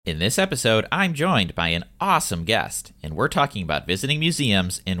In this episode, I'm joined by an awesome guest, and we're talking about visiting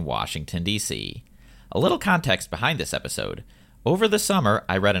museums in Washington, D.C. A little context behind this episode. Over the summer,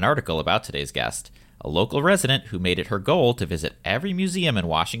 I read an article about today's guest, a local resident who made it her goal to visit every museum in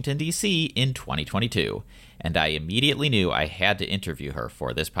Washington, D.C. in 2022, and I immediately knew I had to interview her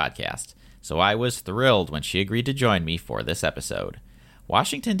for this podcast. So I was thrilled when she agreed to join me for this episode.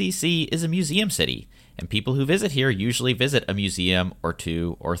 Washington, D.C. is a museum city, and people who visit here usually visit a museum or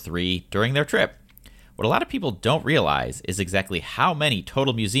two or three during their trip. What a lot of people don't realize is exactly how many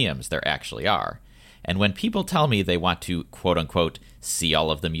total museums there actually are. And when people tell me they want to, quote-unquote, see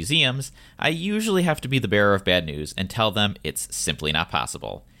all of the museums, I usually have to be the bearer of bad news and tell them it's simply not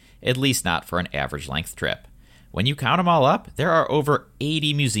possible, at least not for an average-length trip. When you count them all up, there are over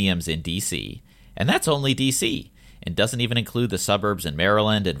 80 museums in D.C., and that's only D.C., and doesn't even include the suburbs in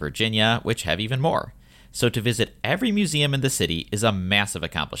Maryland and Virginia, which have even more. So to visit every museum in the city is a massive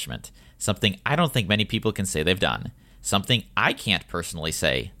accomplishment, something I don't think many people can say they've done, something I can't personally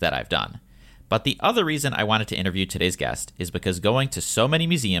say that I've done. But the other reason I wanted to interview today's guest is because going to so many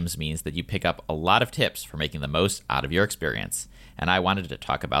museums means that you pick up a lot of tips for making the most out of your experience, and I wanted to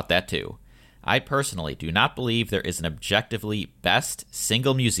talk about that too. I personally do not believe there is an objectively best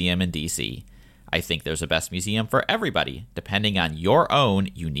single museum in DC. I think there's a best museum for everybody, depending on your own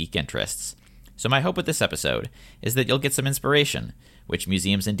unique interests. So my hope with this episode is that you'll get some inspiration. Which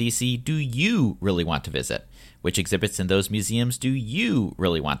museums in DC do you really want to visit? Which exhibits in those museums do you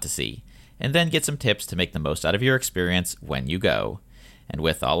really want to see? And then get some tips to make the most out of your experience when you go. And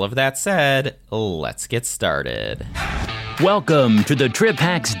with all of that said, let's get started. Welcome to the Trip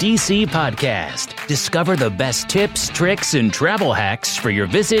Hacks DC podcast. Discover the best tips, tricks, and travel hacks for your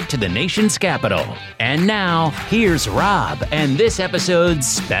visit to the nation's capital. And now, here's Rob and this episode's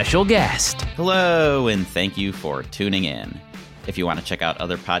special guest. Hello, and thank you for tuning in. If you want to check out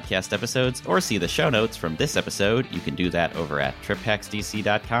other podcast episodes or see the show notes from this episode, you can do that over at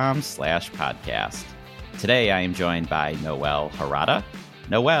triphacksdc.com/podcast. Today, I am joined by Noelle Harada.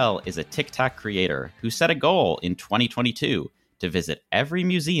 Noelle is a TikTok creator who set a goal in 2022 to visit every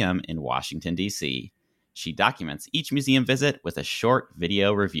museum in Washington, D.C. She documents each museum visit with a short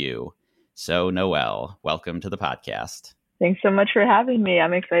video review. So, Noelle, welcome to the podcast. Thanks so much for having me.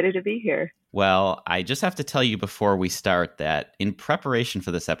 I'm excited to be here. Well, I just have to tell you before we start that in preparation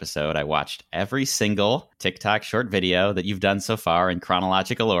for this episode, I watched every single TikTok short video that you've done so far in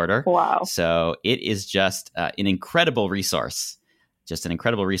chronological order. Wow. So it is just an incredible resource. Just an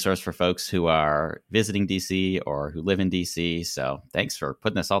incredible resource for folks who are visiting DC or who live in DC. So thanks for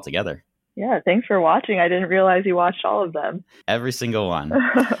putting this all together. Yeah, thanks for watching. I didn't realize you watched all of them. Every single one.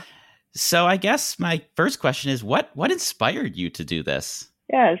 So I guess my first question is, what inspired you to do this?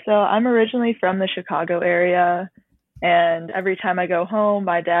 Yeah, so I'm originally from the Chicago area. And every time I go home,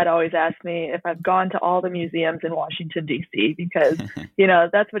 my dad always asks me if I've gone to all the museums in Washington, D.C. because,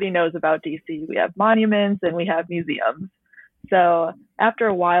 that's what he knows about D.C. We have monuments and we have museums. So after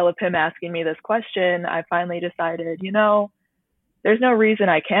a while of him asking me this question, I finally decided, there's no reason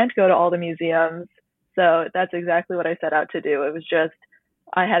I can't go to all the museums. So that's exactly what I set out to do. It was just,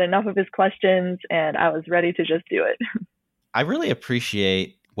 I had enough of his questions and I was ready to just do it. I really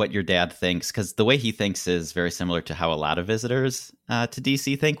appreciate what your dad thinks, because the way he thinks is very similar to how a lot of visitors to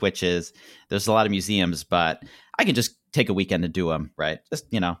DC think, which is there's a lot of museums, but I can just take a weekend and do them, right? Just,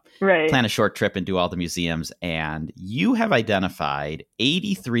 right. Plan a short trip and do all the museums. And you have identified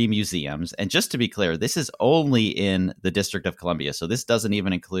 83 museums. And just to be clear, this is only in the District of Columbia. So this doesn't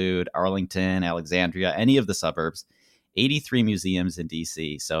even include Arlington, Alexandria, any of the suburbs. 83 museums in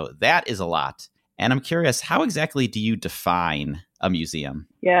DC. So that is a lot. And I'm curious, how exactly do you define a museum?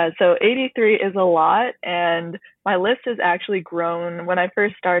 Yeah, so 83 is a lot, and my list has actually grown. When I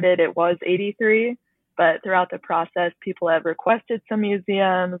first started, it was 83, but throughout the process, people have requested some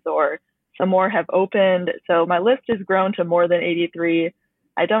museums or some more have opened. So my list has grown to more than 83.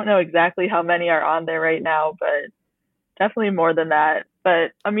 I don't know exactly how many are on there right now, but definitely more than that.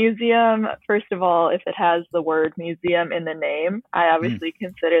 But a museum, first of all, if it has the word museum in the name, I obviously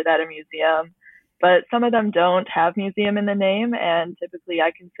consider that a museum. But some of them don't have museum in the name, and typically I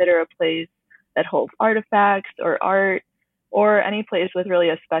consider a place that holds artifacts or art, or any place with really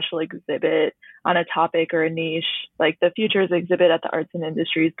a special exhibit on a topic or a niche. Like the Futures exhibit at the Arts and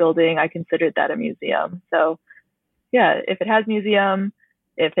Industries building, I considered that a museum. So yeah, if it has museum,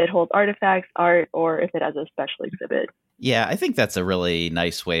 if it holds artifacts, art, or if it has a special exhibit. Yeah, I think that's a really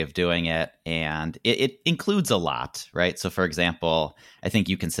nice way of doing it. And it includes a lot, right? So, for example, I think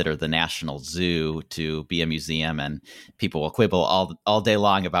you consider the National Zoo to be a museum, and people will quibble all day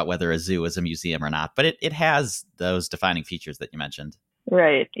long about whether a zoo is a museum or not. But it has those defining features that you mentioned.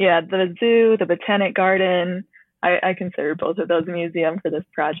 Right. Yeah, the zoo, the Botanic Garden. I consider both of those a museum for this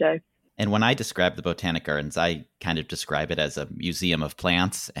project. And when I describe the Botanic Gardens, I kind of describe it as a museum of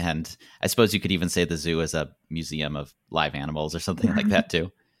plants. And I suppose you could even say the zoo is a museum of live animals or something like that,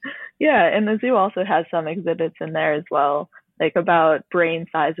 too. Yeah, and the zoo also has some exhibits in there as well, like about brain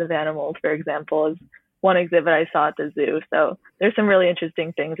size of animals, for example, is one exhibit I saw at the zoo. So there's some really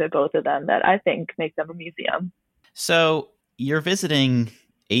interesting things at both of them that I think make them a museum. So you're visiting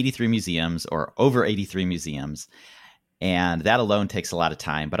 83 museums or over 83 museums, and that alone takes a lot of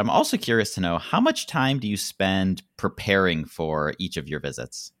time. But I'm also curious to know, how much time do you spend preparing for each of your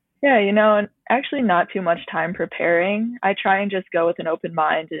visits? Yeah, actually not too much time preparing. I try and just go with an open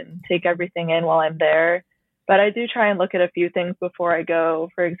mind and take everything in while I'm there. But I do try and look at a few things before I go.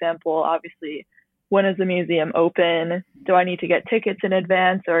 For example, obviously, when is the museum open? Do I need to get tickets in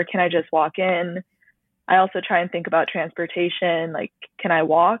advance or can I just walk in? I also try and think about transportation, like, can I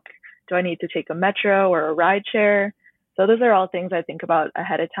walk? Do I need to take a metro or a ride share? So those are all things I think about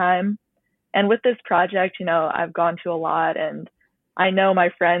ahead of time. And with this project, I've gone to a lot and I know my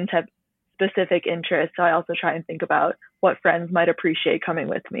friends have specific interests. So I also try and think about what friends might appreciate coming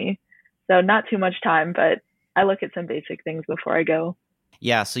with me. So not too much time, but I look at some basic things before I go.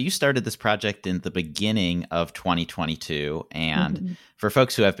 Yeah, so you started this project in the beginning of 2022. And Mm-hmm. for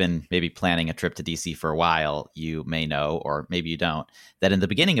folks who have been maybe planning a trip to DC for a while, you may know, or maybe you don't, that in the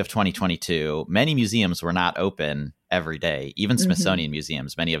beginning of 2022, many museums were not open every day. Even Smithsonian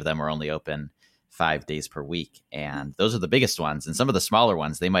museums, many of them were only open 5 days per week. And those are the biggest ones. And some of the smaller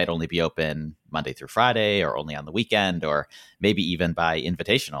ones, they might only be open Monday through Friday or only on the weekend or maybe even by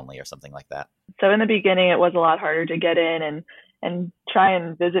invitation only or something like that. So in the beginning, it was a lot harder to get in and try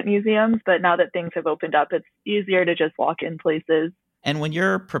and visit museums. But now that things have opened up, it's easier to just walk in places. And when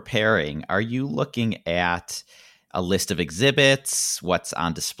you're preparing, are you looking at a list of exhibits, what's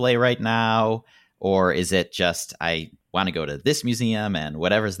on display right now? Or is it just, I want to go to this museum and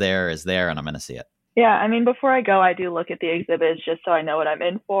whatever's there is there and I'm going to see it? Yeah, I mean, before I go, I do look at the exhibits just so I know what I'm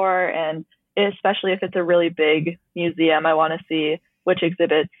in for. And especially if it's a really big museum, I want to see which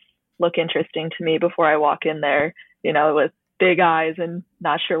exhibits look interesting to me before I walk in there, with big eyes and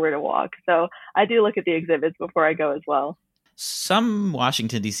not sure where to walk. So I do look at the exhibits before I go as well. Some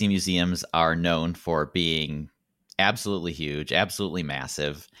Washington, D.C. museums are known for being absolutely huge, absolutely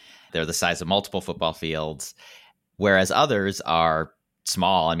massive. They're the size of multiple football fields, whereas others are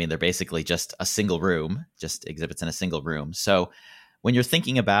small. I mean, they're basically just a single room, just exhibits in a single room. So when you're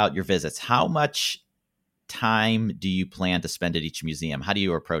thinking about your visits, how much time do you plan to spend at each museum? How do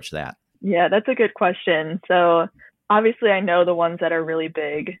you approach that? Yeah, that's a good question. So obviously I know the ones that are really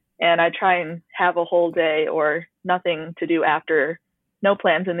big and I try and have a whole day or nothing to do after, no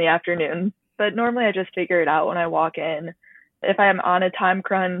plans in the afternoon. But normally I just figure it out when I walk in. If I'm on a time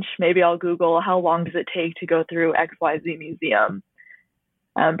crunch, maybe I'll Google how long does it take to go through XYZ museum.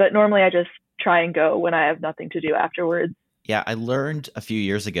 But normally I just try and go when I have nothing to do afterwards. Yeah, I learned a few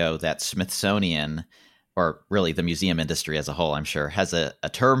years ago that Smithsonian, or really the museum industry as a whole, I'm sure, has a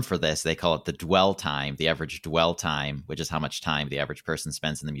term for this. They call it the dwell time, the average dwell time, which is how much time the average person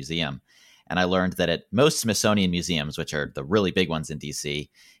spends in the museum. And I learned that at most Smithsonian museums, which are the really big ones in DC,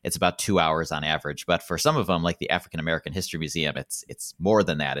 it's about 2 hours on average. But for some of them, like the African American History Museum, it's more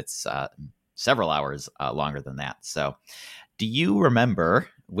than that. It's several hours longer than that. So do you remember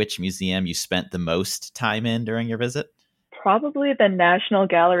which museum you spent the most time in during your visit? Probably the National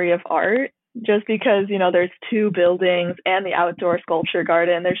Gallery of Art, just because, there's two buildings and the outdoor sculpture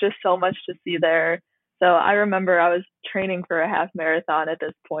garden. There's just so much to see there. So I remember I was training for a half marathon at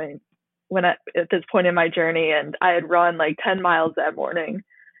this point in my journey, and I had run like 10 miles that morning.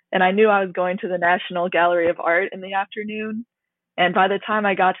 And I knew I was going to the National Gallery of Art in the afternoon. And by the time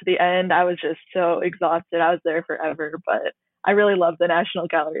I got to the end, I was just so exhausted. I was there forever, but I really love the National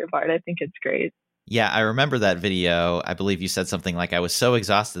Gallery of Art. I think it's great. Yeah, I remember that video. I believe you said something like, I was so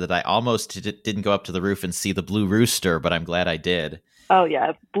exhausted that I almost didn't go up to the roof and see the Blue Rooster, but I'm glad I did. Oh,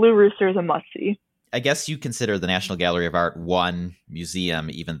 yeah. Blue Rooster is a must-see. I guess you consider the National Gallery of Art one museum,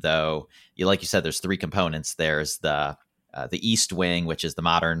 even though, like you said, there's three components. There's the East Wing, which is the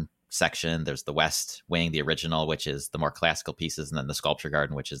modern section. There's the West Wing, the original, which is the more classical pieces, and then the Sculpture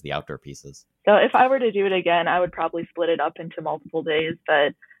Garden, which is the outdoor pieces. So if I were to do it again, I would probably split it up into multiple days,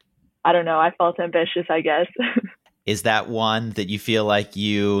 but I don't know. I felt ambitious, I guess. Is that one that you feel like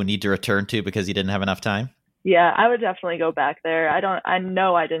you need to return to because you didn't have enough time? Yeah, I would definitely go back there. I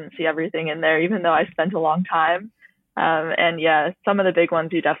know I didn't see everything in there, even though I spent a long time. And yeah, some of the big ones,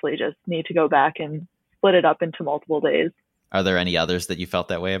 you definitely just need to go back and split it up into multiple days. Are there any others that you felt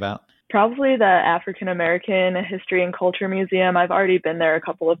that way about? Probably the African American History and Culture Museum. I've already been there a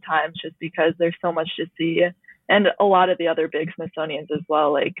couple of times just because there's so much to see. And a lot of the other big Smithsonian's as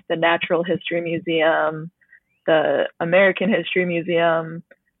well, like the Natural History Museum, the American History Museum,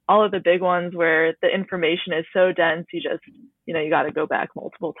 all of the big ones where the information is so dense, you got to go back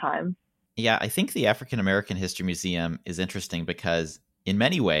multiple times. Yeah, I think the African American History Museum is interesting because in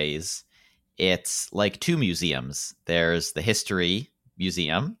many ways, it's like two museums. There's the History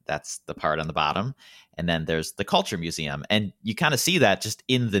Museum, that's the part on the bottom, and then there's the Culture Museum. And you kind of see that just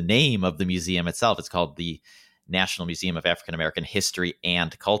in the name of the museum itself. It's called the National Museum of African American History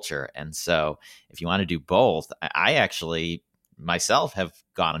and Culture. And so if you want to do both, I actually myself have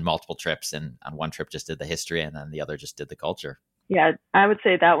gone on multiple trips, and on one trip just did the history and then the other just did the culture. Yeah, I would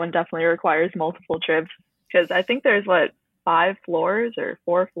say that one definitely requires multiple trips because I think there's 5 floors or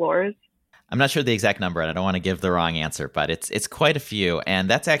 4 floors. I'm not sure the exact number, and I don't want to give the wrong answer, but it's quite a few. And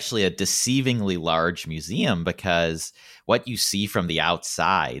that's actually a deceivingly large museum because what you see from the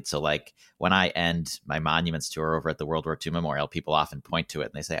outside, so like when I end my monuments tour over at the World War II Memorial, people often point to it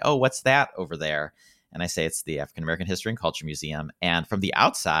and they say, "Oh, what's that over there?" And I say it's the African American History and Culture Museum. And from the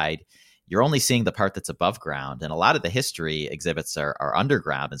outside, you're only seeing the part that's above ground. And a lot of the history exhibits are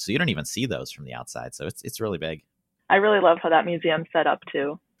underground. And so you don't even see those from the outside. So it's really big. I really love how that museum's set up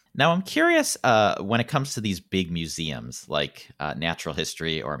too. Now, I'm curious when it comes to these big museums like natural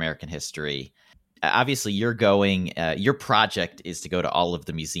history or American history. Obviously, you're going, your project is to go to all of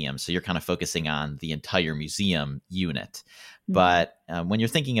the museums. So you're kind of focusing on the entire museum unit. Mm-hmm. But when you're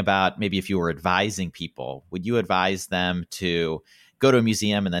thinking about maybe if you were advising people, would you advise them to go to a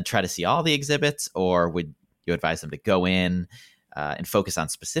museum and then try to see all the exhibits? Or would you advise them to go in and focus on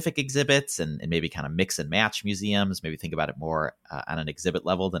specific exhibits and maybe kind of mix and match museums, maybe think about it more on an exhibit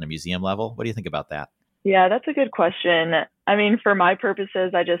level than a museum level? What do you think about that? Yeah, that's a good question. I mean, for my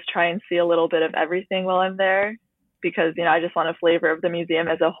purposes, I just try and see a little bit of everything while I'm there because, I just want a flavor of the museum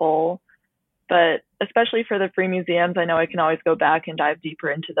as a whole. But especially for the free museums, I know I can always go back and dive deeper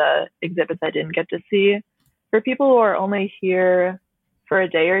into the exhibits I didn't get to see. For people who are only here for a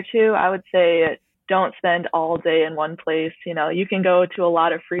day or two, I would say don't spend all day in one place. You can go to a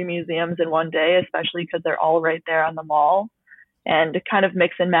lot of free museums in one day, especially because they're all right there on the mall, and kind of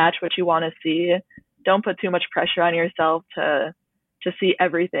mix and match what you want to see. Don't put too much pressure on yourself to see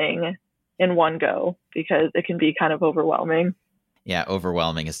everything in one go because it can be kind of overwhelming. Yeah,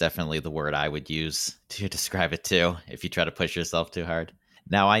 overwhelming is definitely the word I would use to describe it too, if you try to push yourself too hard.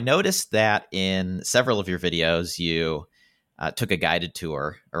 Now, I noticed that in several of your videos, you took a guided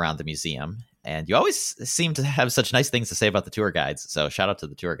tour around the museum. And you always seem to have such nice things to say about the tour guides. So shout out to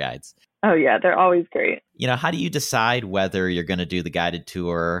the tour guides. Oh, yeah, they're always great. How do you decide whether you're going to do the guided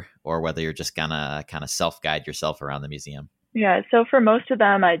tour or whether you're just going to kind of self-guide yourself around the museum? Yeah, so for most of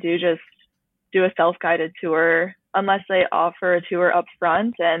them, I do just do a self-guided tour unless they offer a tour up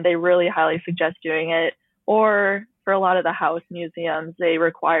front, and they really highly suggest doing it. Or for a lot of the house museums, they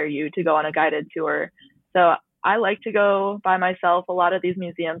require you to go on a guided tour. So I like to go by myself. A lot of these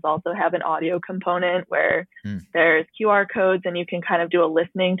museums also have an audio component where there's QR codes and you can kind of do a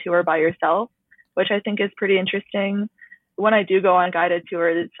listening tour by yourself, which I think is pretty interesting. When I do go on guided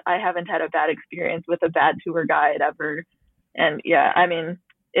tours, I haven't had a bad experience with a bad tour guide ever. And yeah, I mean,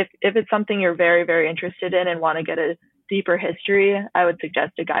 if it's something you're very, very interested in and want to get a deeper history, I would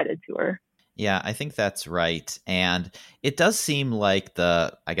suggest a guided tour. Yeah, I think that's right. And it does seem like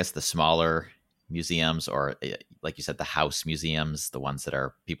the smaller museums, or like you said, the house museums, the ones that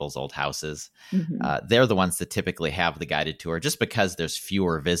are people's old houses, they're the ones that typically have the guided tour just because there's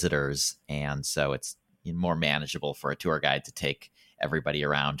fewer visitors. And so it's more manageable for a tour guide to take everybody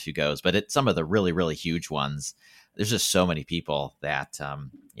around who goes. But at some of the really, really huge ones, there's just so many people that,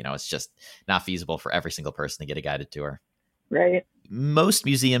 it's just not feasible for every single person to get a guided tour. Right. Most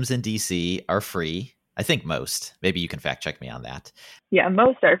museums in DC are free. I think most. Maybe you can fact check me on that. Yeah,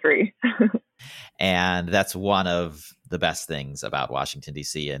 most are free. And that's one of the best things about Washington,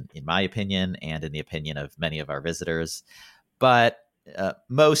 D.C., in my opinion, and in the opinion of many of our visitors. But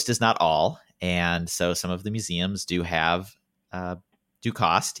most is not all. And so some of the museums do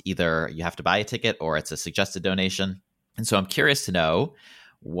cost. Either you have to buy a ticket or it's a suggested donation. And so I'm curious to know,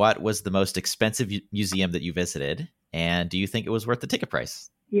 what was the most expensive museum that you visited? And do you think it was worth the ticket price?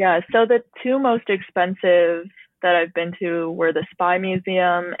 Yeah, so the two most expensive that I've been to were the Spy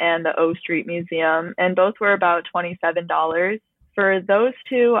Museum and the O Street Museum, and both were about $27. For those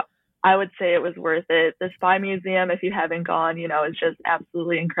two, I would say it was worth it. The Spy Museum, if you haven't gone, is just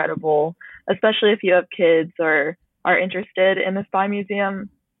absolutely incredible, especially if you have kids or are interested in the Spy Museum.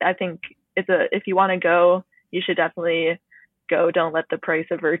 I think if you want to go, you should definitely go. Don't let the price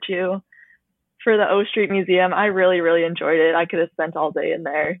avert you. For the O Street Museum, I really, really enjoyed it. I could have spent all day in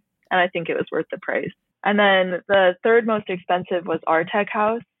there, and I think it was worth the price. And then the third most expensive was Artec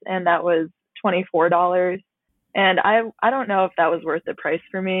House, and that was $24. And I don't know if that was worth the price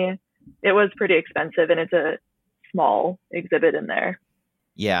for me. It was pretty expensive, and it's a small exhibit in there.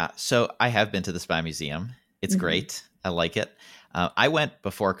 Yeah, so I have been to the Spy Museum. It's great. I like it. I went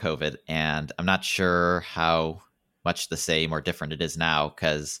before COVID, and I'm not sure how much the same or different it is now,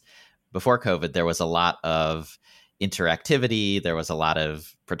 because before COVID, there was a lot of interactivity. There was a lot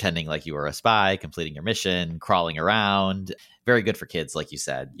of pretending like you were a spy, completing your mission, crawling around. Very good for kids, like you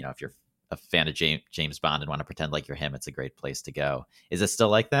said. You know, if you're a fan of James Bond and want to pretend like you're him, it's a great place to go. Is it still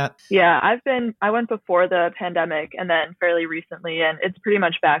like that? Yeah, I went before the pandemic and then fairly recently, and it's pretty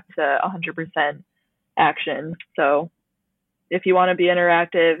much back to 100% action. So if you want to be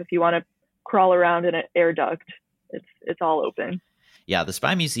interactive, if you want to crawl around in an air duct, it's all open. Yeah, the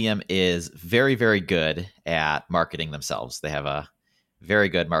Spy Museum is very, very good at marketing themselves. They have a very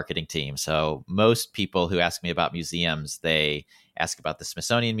good marketing team. So most people who ask me about museums, they ask about the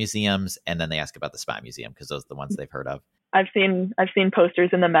Smithsonian museums, and then they ask about the Spy Museum because those are the ones they've heard of. I've seen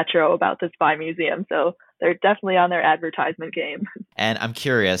posters in the Metro about the Spy Museum, so they're definitely on their advertisement game. And I'm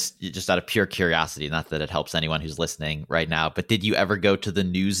curious, just out of pure curiosity, not that it helps anyone who's listening right now, but did you ever go to the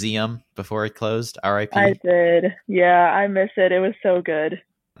Newseum before it closed? RIP? I did. Yeah, I miss it. It was so good.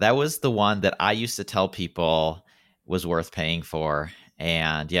 That was the one that I used to tell people was worth paying for.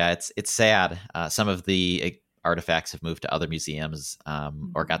 And yeah, it's sad. Some of the artifacts have moved to other museums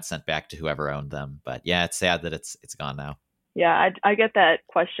or got sent back to whoever owned them. But yeah, it's sad that it's gone now. Yeah, I get that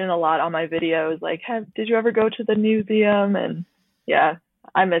question a lot on my videos. Like, did you ever go to the Newseum? And yeah,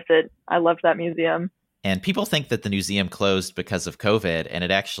 I miss it. I loved that museum. And people think that the museum closed because of COVID, and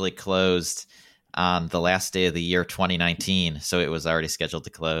it actually closed on the last day of the year 2019. So it was already scheduled to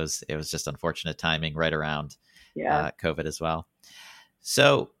close. It was just unfortunate timing right around COVID as well.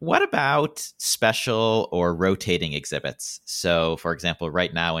 So what about special or rotating exhibits? So, for example,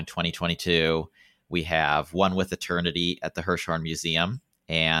 right now in 2022, we have One with Eternity at the Hirshhorn Museum.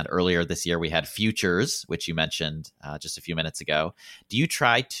 And earlier this year, we had Futures, which you mentioned just a few minutes ago. Do you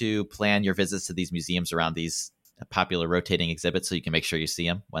try to plan your visits to these museums around these popular rotating exhibits so you can make sure you see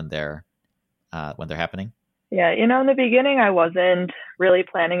them when they're happening? Yeah, in the beginning, I wasn't really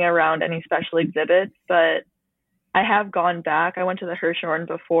planning around any special exhibits, but I have gone back. I went to the Hirshhorn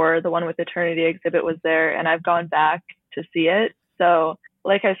before the One with Eternity exhibit was there, and I've gone back to see it. So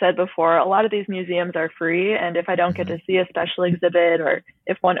like I said before, a lot of these museums are free. And if I don't get to see a special exhibit, or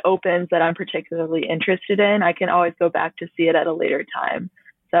if one opens that I'm particularly interested in, I can always go back to see it at a later time.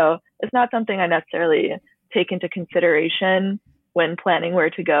 So it's not something I necessarily take into consideration when planning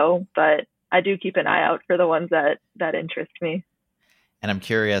where to go, but I do keep an eye out for the ones that interest me. And I'm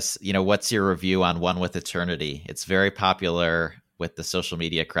curious, what's your review on One with Eternity? It's very popular with the social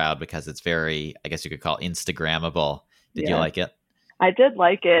media crowd because it's very, I guess you could call Instagrammable. Did you like it? I did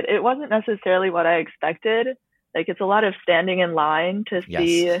like it. It wasn't necessarily what I expected. Like, it's a lot of standing in line to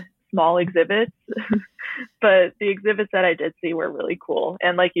see small exhibits, but the exhibits that I did see were really cool.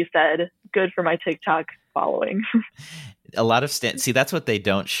 And like you said, good for my TikTok following. A lot of see, that's what they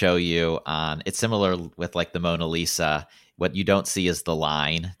don't show you on. It's similar with like the Mona Lisa. What you don't see is the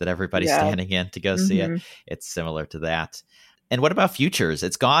line that everybody's standing in to go see it. It's similar to that. And what about Futures?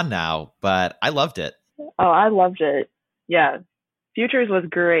 It's gone now, but I loved it. Oh, I loved it. Yeah. Futures was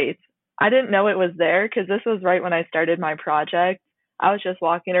great. I didn't know it was there because this was right when I started my project. I was just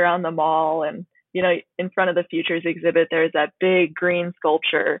walking around the mall, and, in front of the Futures exhibit, there's that big green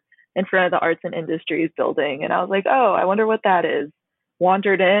sculpture in front of the Arts and Industries building. And I was like, oh, I wonder what that is.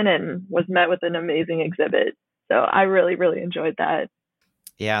 Wandered in and was met with an amazing exhibit. So I really, really enjoyed that.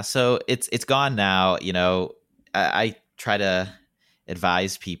 Yeah. So it's gone now. I try to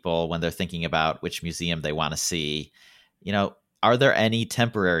advise people when they're thinking about which museum they want to see, are there any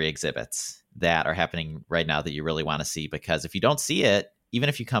temporary exhibits that are happening right now that you really want to see? Because if you don't see it, even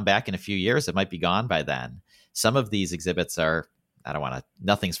if you come back in a few years, it might be gone by then. Some of these exhibits are,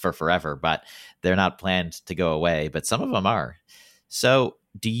 nothing's for forever, but they're not planned to go away, but some of them are. So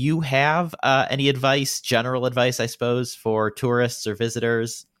do you have any advice, general advice, I suppose, for tourists or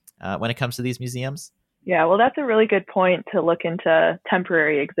visitors when it comes to these museums? Yeah, well, that's a really good point to look into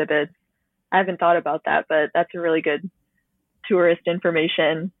temporary exhibits. I haven't thought about that, but that's a really good tourist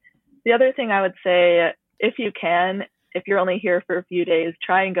information. The other thing I would say, if you can, if you're only here for a few days,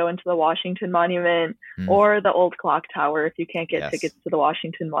 try and go into the Washington Monument or the Old Clock Tower if you can't get tickets to the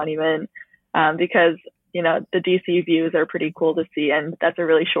Washington Monument, because, the DC views are pretty cool to see, and that's a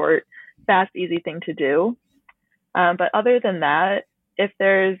really short, fast, easy thing to do. But other than that,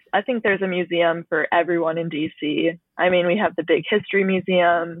 I think there's a museum for everyone in DC. I mean, we have the big history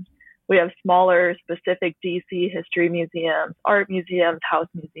museums, we have smaller specific DC history museums, art museums, house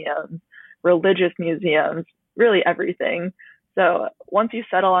museums, religious museums, really everything. So once you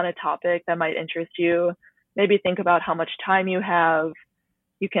settle on a topic that might interest you, maybe think about how much time you have.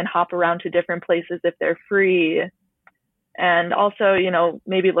 You can hop around to different places if they're free. And also,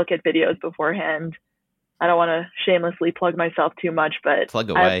 maybe look at videos beforehand. I don't want to shamelessly plug myself too much, but plug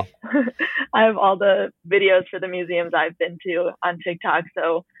away. I have all the videos for the museums I've been to on TikTok.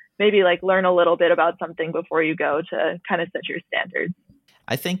 So maybe learn a little bit about something before you go to kind of set your standards.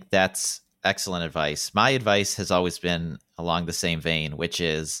 I think that's excellent advice. My advice has always been along the same vein, which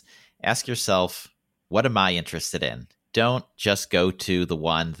is ask yourself, what am I interested in? Don't just go to the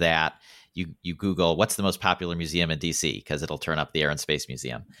one that you Google what's the most popular museum in DC, because it'll turn up the Air and Space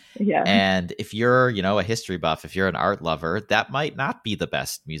Museum. Yeah. And if you're, a history buff, if you're an art lover, that might not be the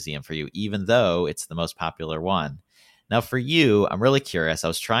best museum for you, even though it's the most popular one. Now, for you, I'm really curious. I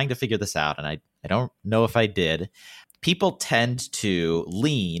was trying to figure this out, and I don't know if I did. People tend to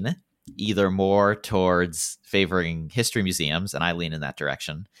lean either more towards favoring history museums, and I lean in that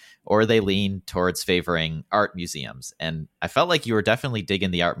direction, or they lean towards favoring art museums. And I felt like you were definitely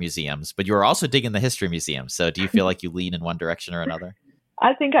digging the art museums, but you were also digging the history museums. So do you feel like you lean in one direction or another?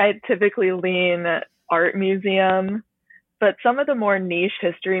 I think I typically lean art museum, but some of the more niche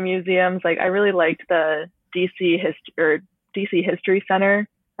history museums, I really liked the DC History Center,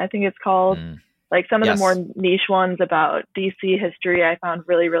 I think it's called. Some of the more niche ones about DC history I found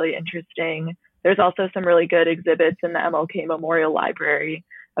really, really interesting. There's also some really good exhibits in the MLK Memorial Library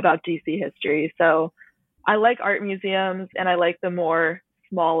about DC history. So I like art museums, and I like the more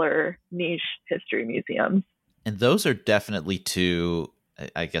smaller niche history museums. And those are definitely two,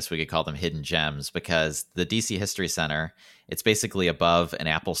 I guess we could call them hidden gems, because the DC History Center, it's basically above an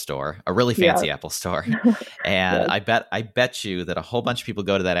Apple store, a really fancy Apple store. And yes. I bet you that a whole bunch of people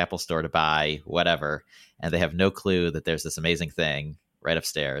go to that Apple store to buy whatever, and they have no clue that there's this amazing thing right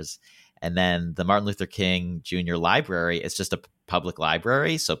upstairs. And then the Martin Luther King Jr. Library, it's just a public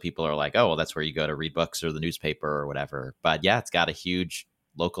library. So people are like, oh, well, that's where you go to read books or the newspaper or whatever. But yeah, it's got a huge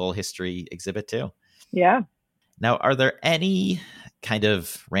local history exhibit too. Yeah. Now, are there any kind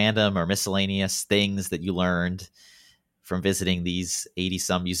of random or miscellaneous things that you learned from visiting these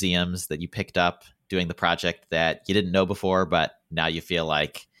 80-some museums that you picked up doing the project that you didn't know before, but now you feel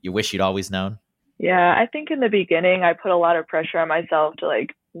like you wish you'd always known? Yeah, I think in the beginning, I put a lot of pressure on myself to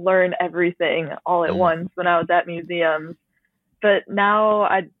learn everything all at once when I was at museums. But now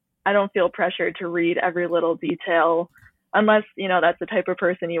I don't feel pressure to read every little detail, unless, that's the type of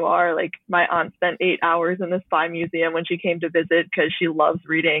person you are. My aunt spent 8 hours in the Spy Museum when she came to visit because she loves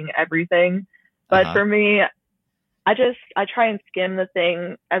reading everything. But for me, I try and skim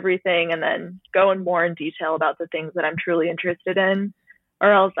everything, and then go in more in detail about the things that I'm truly interested in,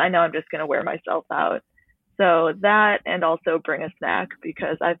 or else I know I'm just going to wear myself out. So that, and also bring a snack,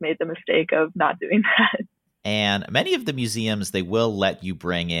 because I've made the mistake of not doing that. And many of the museums, they will let you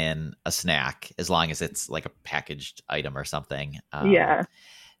bring in a snack as long as it's like a packaged item or something. Yeah.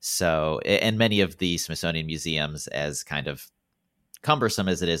 So, and many of the Smithsonian museums, as kind of cumbersome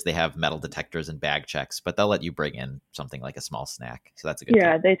as it is, they have metal detectors and bag checks, but they'll let you bring in something like a small snack. So that's a good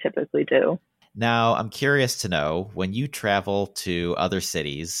thing. They typically do. Now, I'm curious to know, when you travel to other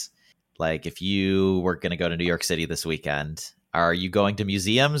cities, like if you were going to go to New York City this weekend, are you going to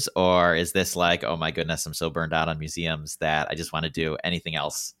museums, or is this like, oh my goodness, I'm so burned out on museums that I just want to do anything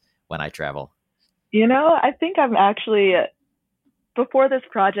else when I travel? I think I'm actually, before this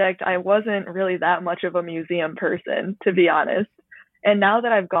project, I wasn't really that much of a museum person, to be honest. And now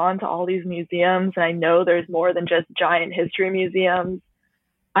that I've gone to all these museums, and I know there's more than just giant history museums,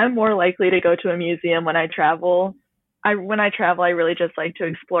 I'm more likely to go to a museum when I travel. When I travel, I really just like to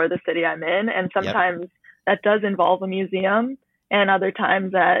explore the city I'm in. And sometimes that does involve a museum, and other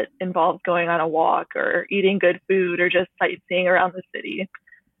times that involves going on a walk or eating good food or just sightseeing around the city.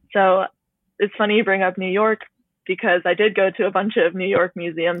 So it's funny you bring up New York, because I did go to a bunch of New York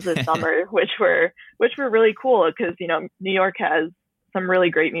museums this summer, which were really cool, because, New York has some really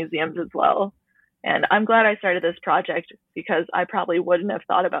great museums as well. And I'm glad I started this project, because I probably wouldn't have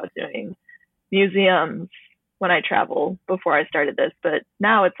thought about doing museums when I travel before I started this. But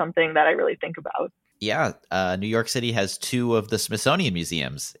now it's something that I really think about. Yeah. New York City has 2 of the Smithsonian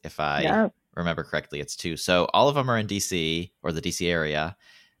museums, if I remember correctly. It's 2. So all of them are in DC, or the DC area,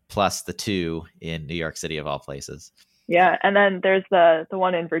 plus the 2 in New York City, of all places. Yeah. And then there's the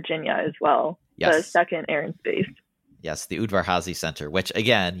one in Virginia as well. Yes. The second Air and Space. Yes, the Udvar-Hazy Center, which,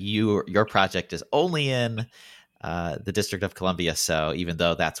 again, your project is only in the District of Columbia. So even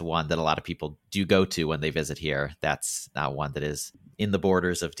though that's one that a lot of people do go to when they visit here, that's not one that is in the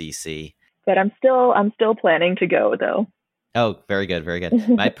borders of DC. But I'm still planning to go though. Oh, very good. Very good.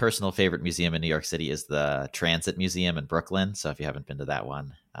 My personal favorite museum in New York City is the Transit Museum in Brooklyn. So if you haven't been to that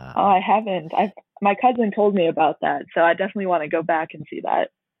one. I haven't. My cousin told me about that. So I definitely want to go back and see that.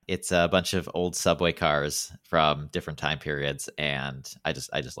 It's a bunch of old subway cars from different time periods. And I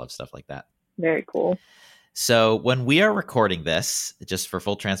just love stuff like that. Very cool. So when we are recording this, just for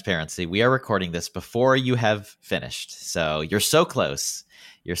full transparency, we are recording this before you have finished. So you're so close.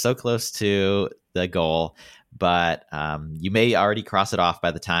 You're so close to the goal. But you may already cross it off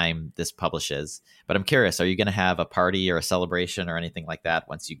by the time this publishes. But I'm curious, are you going to have a party or a celebration or anything like that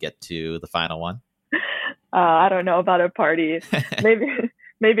once you get to the final one? I don't know about a party.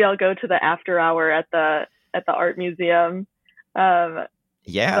 Maybe I'll go to the after hour at the art museum. That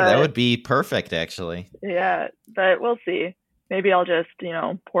would be perfect, actually. Yeah, but we'll see. Maybe I'll just,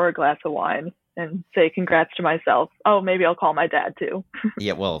 pour a glass of wine and say congrats to myself. Oh, maybe I'll call my dad too.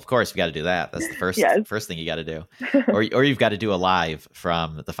 Yeah, well, of course, we got to do that. That's the first thing you got to do. Or you've got to do a live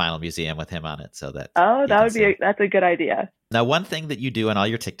from the final museum with him on it, so that. Oh, that's a good idea. Now, one thing that you do on all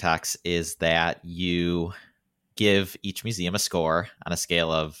your TikToks is that you give each museum a score on a scale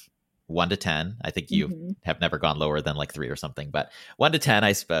of 1 to 10. I think you have never gone lower than like 3 or something, but 1 to 10,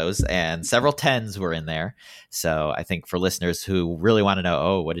 I suppose. And several 10s were in there. So I think for listeners who really want to know,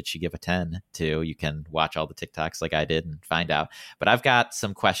 oh, what did she give a 10 to? You can watch all the TikToks like I did and find out. But I've got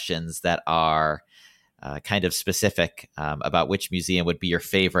some questions that are kind of specific about which museum would be your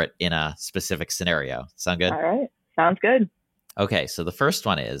favorite in a specific scenario. Sound good? All right. Sounds good. Okay. So the first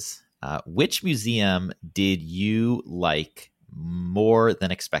one is, which museum did you like more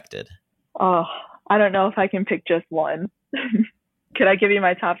than expected? Oh, I don't know if I can pick just one. Could I give you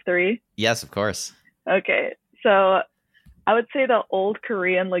my top 3? Yes, of course. Okay. So I would say the Old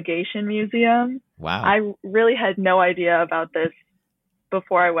Korean Legation Museum. Wow. I really had no idea about this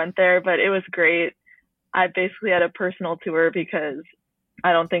before I went there, but it was great. I basically had a personal tour because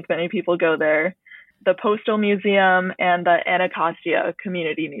I don't think many people go there. The Postal Museum and the Anacostia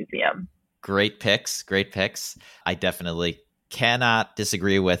Community Museum. Great picks. Great picks. I definitely cannot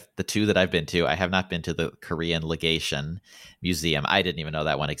disagree with the 2 that I've been to. I have not been to the Korean Legation Museum. I didn't even know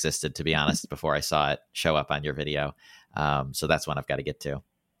that one existed, to be honest, before I saw it show up on your video. So that's one I've got to get to.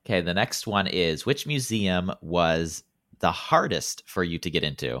 Okay, the next one is, which museum was the hardest for you to get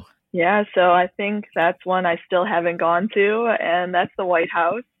into? Yeah, so I think that's one I still haven't gone to, and that's the White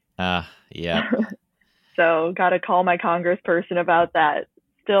House. Yeah. So got to call my congressperson about that.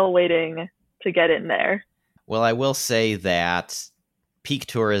 Still waiting to get in there. Well, I will say that peak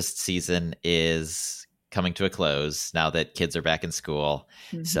tourist season is coming to a close now that kids are back in school.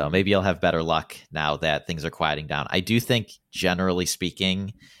 Mm-hmm. So maybe you'll have better luck now that things are quieting down. I do think, generally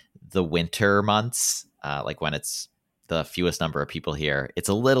speaking, the winter months, like when it's the fewest number of people here, it's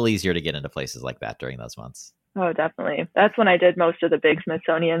a little easier to get into places like that during those months. Oh, definitely. That's when I did most of the big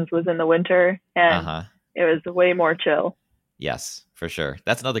Smithsonian's was in the winter, and it was way more chill. Yes, for sure.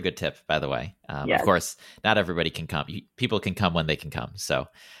 That's another good tip, by the way. Yes. Of course, not everybody can come. People can come when they can come. So,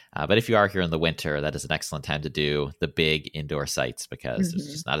 but if you are here in the winter, that is an excellent time to do the big indoor sites because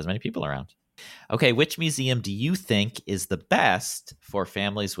there's just not as many people around. Okay, which museum do you think is the best for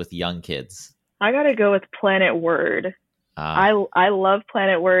families with young kids? I got to go with Planet Word. I love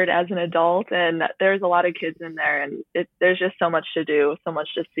Planet Word as an adult, and there's a lot of kids in there, and there's just so much to do, so much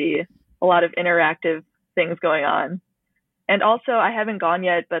to see, a lot of interactive things going on. And also, I haven't gone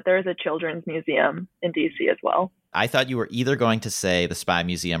yet, but there's a children's museum in DC as well. I thought you were either going to say the Spy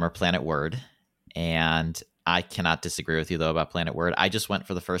Museum or Planet Word, and I cannot disagree with you, though, about Planet Word. I just went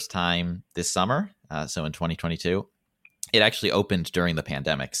for the first time this summer, so in 2022. It actually opened during the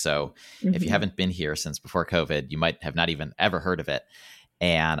pandemic, so if you haven't been here since before COVID, you might have not even ever heard of it.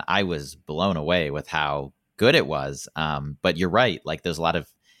 And I was blown away with how good it was. But you're right, like there's a lot of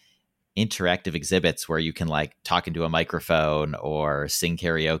interactive exhibits where you can like talk into a microphone or sing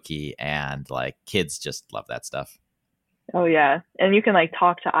karaoke, and like kids just love that stuff. Oh yeah, and you can like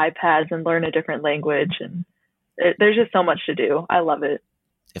talk to iPads and learn a different language, and there's just so much to do. I love it.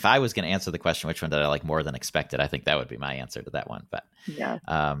 If I was going to answer the question, which one did I like more than expected, I think that would be my answer to that one. But yeah,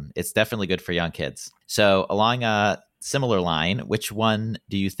 it's definitely good for young kids. So along a similar line, which one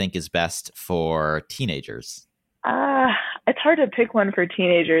do you think is best for teenagers? It's hard to pick one for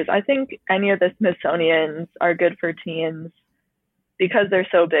teenagers. I think any of the Smithsonian's are good for teens because they're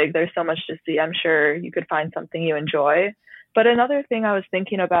so big. There's so much to see. I'm sure you could find something you enjoy. But another thing I was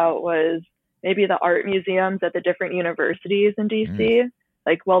thinking about was maybe the art museums at the different universities in DC.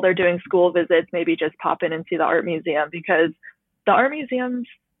 like while they're doing school visits, maybe just pop in and see the art museum, because the art museums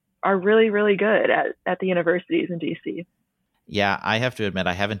are really, really good at the universities in DC. Yeah, I have to admit,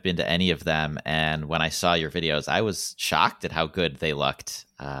 I haven't been to any of them. And when I saw your videos, I was shocked at how good they looked.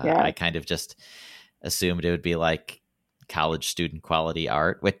 I kind of just assumed it would be like college student quality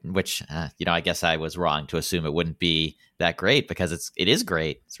art, which I guess I was wrong to assume it wouldn't be that great, because it is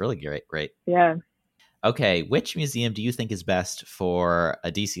great. It's really great. Yeah. Okay, which museum do you think is best for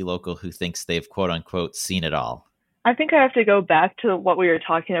a DC local who thinks they've quote unquote seen it all? I think I have to go back to what we were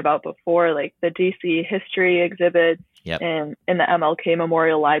talking about before, like the DC history exhibits in the MLK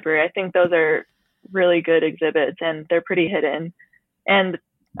Memorial Library. I think those are really good exhibits, and they're pretty hidden. And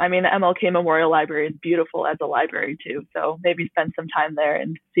I mean, the MLK Memorial Library is beautiful as a library too. So maybe spend some time there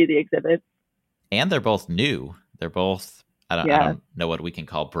and see the exhibits. And they're both new. They're both, I don't know what we can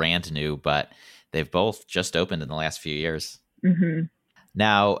call brand new, but they've both just opened in the last few years. Mm-hmm.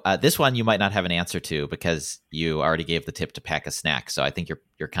 Now, this one you might not have an answer to, because you already gave the tip to pack a snack. So I think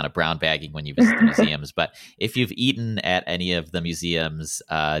you're kind of brown bagging when you visit the museums. But if you've eaten at any of the museums,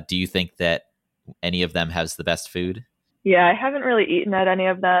 do you think that any of them has the best food? Yeah, I haven't really eaten at any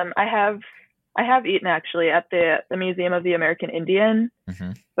of them. I have eaten actually at the Museum of the American Indian,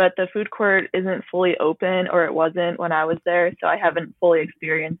 but the food court isn't fully open, or it wasn't when I was there, so I haven't fully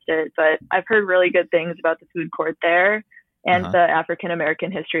experienced it. But I've heard really good things about the food court there. And the African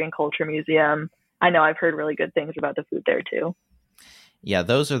American History and Culture Museum, I know I've heard really good things about the food there too. Yeah,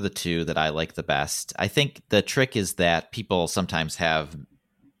 those are the two that I like the best. I think the trick is that people sometimes have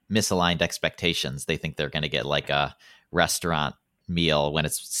misaligned expectations. They think they're going to get like a restaurant meal when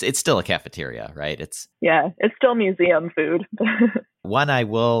it's still a cafeteria, right? It's still museum food. One I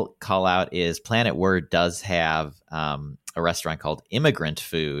will call out is Planet Word does have a restaurant called Immigrant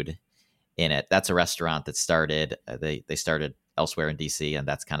Food in it. That's a restaurant that started, they started elsewhere in DC, and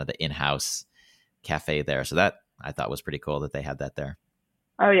that's kind of the in-house cafe there. So that I thought was pretty cool that they had that there.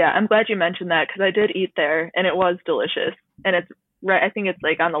 Oh yeah, I'm glad you mentioned that, because I did eat there and it was delicious. And it's right, I think it's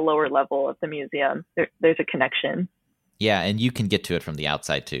like on the lower level of the museum. There's a connection. Yeah, and you can get to it from the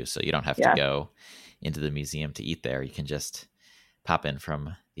outside too, so you don't have to go into the museum to eat there. You can just pop in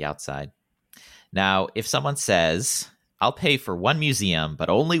from the outside. Now, if someone says, I'll pay for one museum, but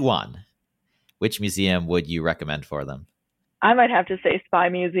only one, which museum would you recommend for them? I might have to say Spy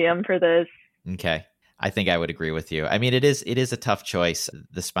Museum for this. Okay. I think I would agree with you. I mean, it is a tough choice.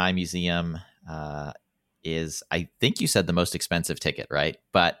 The Spy Museum is, I think you said, the most expensive ticket, right?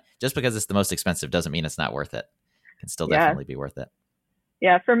 But just because it's the most expensive doesn't mean it's not worth it. It can still definitely be worth it.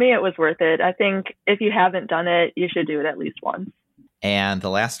 Yeah, for me, it was worth it. I think if you haven't done it, you should do it at least once. And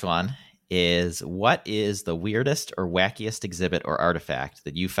the last one is, what is the weirdest or wackiest exhibit or artifact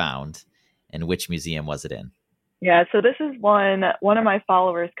that you found, and which museum was it in? Yeah, so this is one of my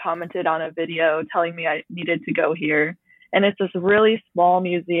followers commented on a video telling me I needed to go here. And it's this really small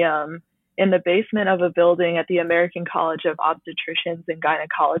museum in the basement of a building at the American College of Obstetricians and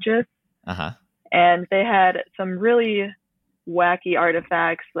Gynecologists. Uh-huh. And they had some really wacky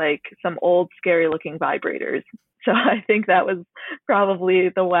artifacts, like some old, scary-looking vibrators. So I think that was probably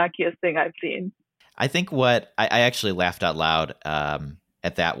the wackiest thing I've seen. I think what I actually laughed out loud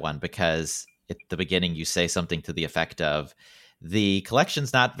at that one, because at the beginning you say something to the effect of, the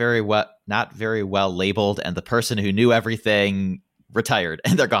collection's not very well labeled, and the person who knew everything retired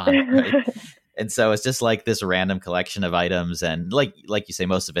and they're gone. Right? And so it's just like this random collection of items, and like you say,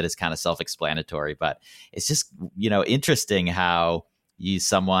 most of it is kind of self-explanatory, but it's just, interesting how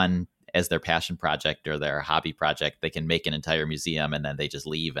someone, as their passion project or their hobby project, they can make an entire museum and then they just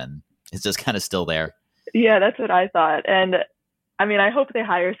leave and it's just kind of still there. Yeah, that's what I thought. And I mean, I hope they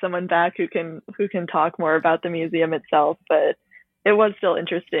hire someone back who can talk more about the museum itself, but it was still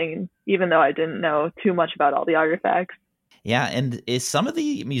interesting, even though I didn't know too much about all the artifacts. Yeah, and is some of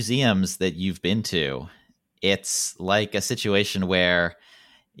the museums that you've been to, it's like a situation where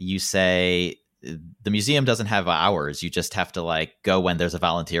you say the museum doesn't have hours. You just have to go when there's a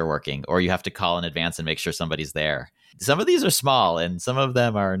volunteer working, or you have to call in advance and make sure somebody's there. Some of these are small and some of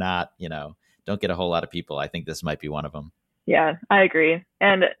them are not, don't get a whole lot of people. I think this might be one of them. Yeah, I agree.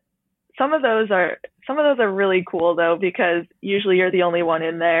 And some of those are really cool though, because usually you're the only one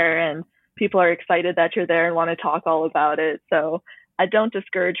in there and people are excited that you're there and want to talk all about it. So I don't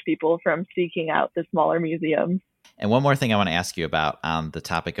discourage people from seeking out the smaller museums. And one more thing I want to ask you about on the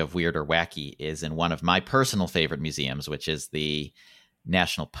topic of weird or wacky is in one of my personal favorite museums, which is the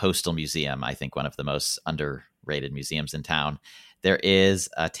National Postal Museum. I think one of the most underrated museums in town. There is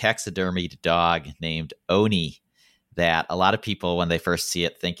a taxidermied dog named Oni that a lot of people, when they first see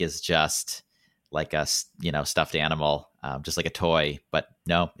it, think is just like a, stuffed animal, just like a toy. But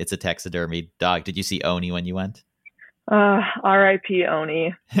no, it's a taxidermy dog. Did you see Oni when you went? R.I.P.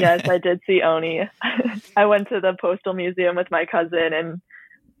 Oni. Yes, I did see Oni. I went to the Postal Museum with my cousin, and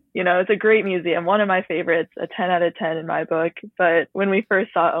it's a great museum. One of my favorites, a 10 out of 10 in my book. But when we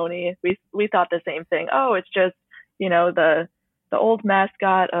first saw Oni, we thought the same thing. Oh, it's just, the old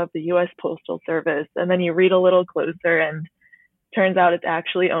mascot of the U.S. Postal Service. And then you read a little closer and turns out it's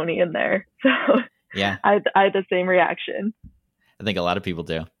actually Oni in there. So yeah, I had the same reaction. I think a lot of people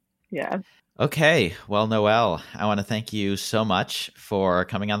do. Yeah. Okay. Well, Noelle, I want to thank you so much for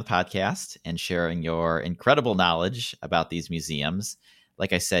coming on the podcast and sharing your incredible knowledge about these museums.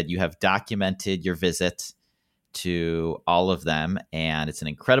 Like I said, you have documented your visit to all of them, and it's an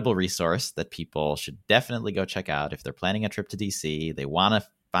incredible resource that people should definitely go check out if they're planning a trip to DC. They want to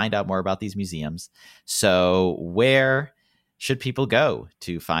find out more about these museums. So where should people go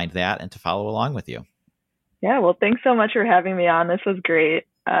to find that and to follow along with you? Yeah, well, thanks so much for having me on. This was great.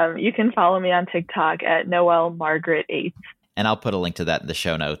 You can follow me on TikTok at Noelle Margaret 8. And I'll put a link to that in the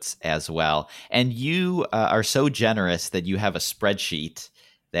show notes as well. And you are so generous that you have a spreadsheet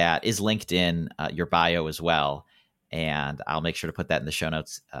that is linked in your bio as well. And I'll make sure to put that in the show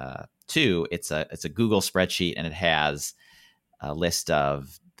notes too. It's a Google spreadsheet, and it has a list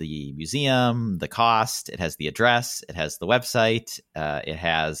of the museum, the cost, it has the address, it has the website, it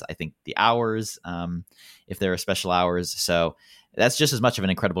has, I think, the hours, if there are special hours. So that's just as much of an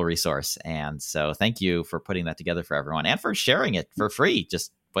incredible resource. And so thank you for putting that together for everyone and for sharing it for free,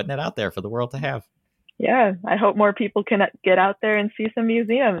 just putting it out there for the world to have. Yeah, I hope more people can get out there and see some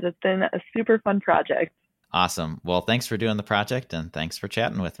museums. It's been a super fun project. Awesome. Well, thanks for doing the project, and thanks for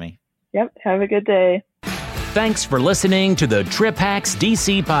chatting with me. Yep. Have a good day. Thanks for listening to the Trip Hacks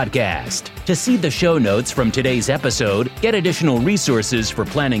DC podcast. To see the show notes from today's episode, get additional resources for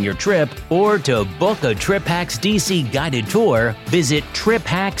planning your trip, or to book a Trip Hacks DC guided tour, visit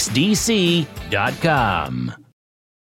triphacksdc.com.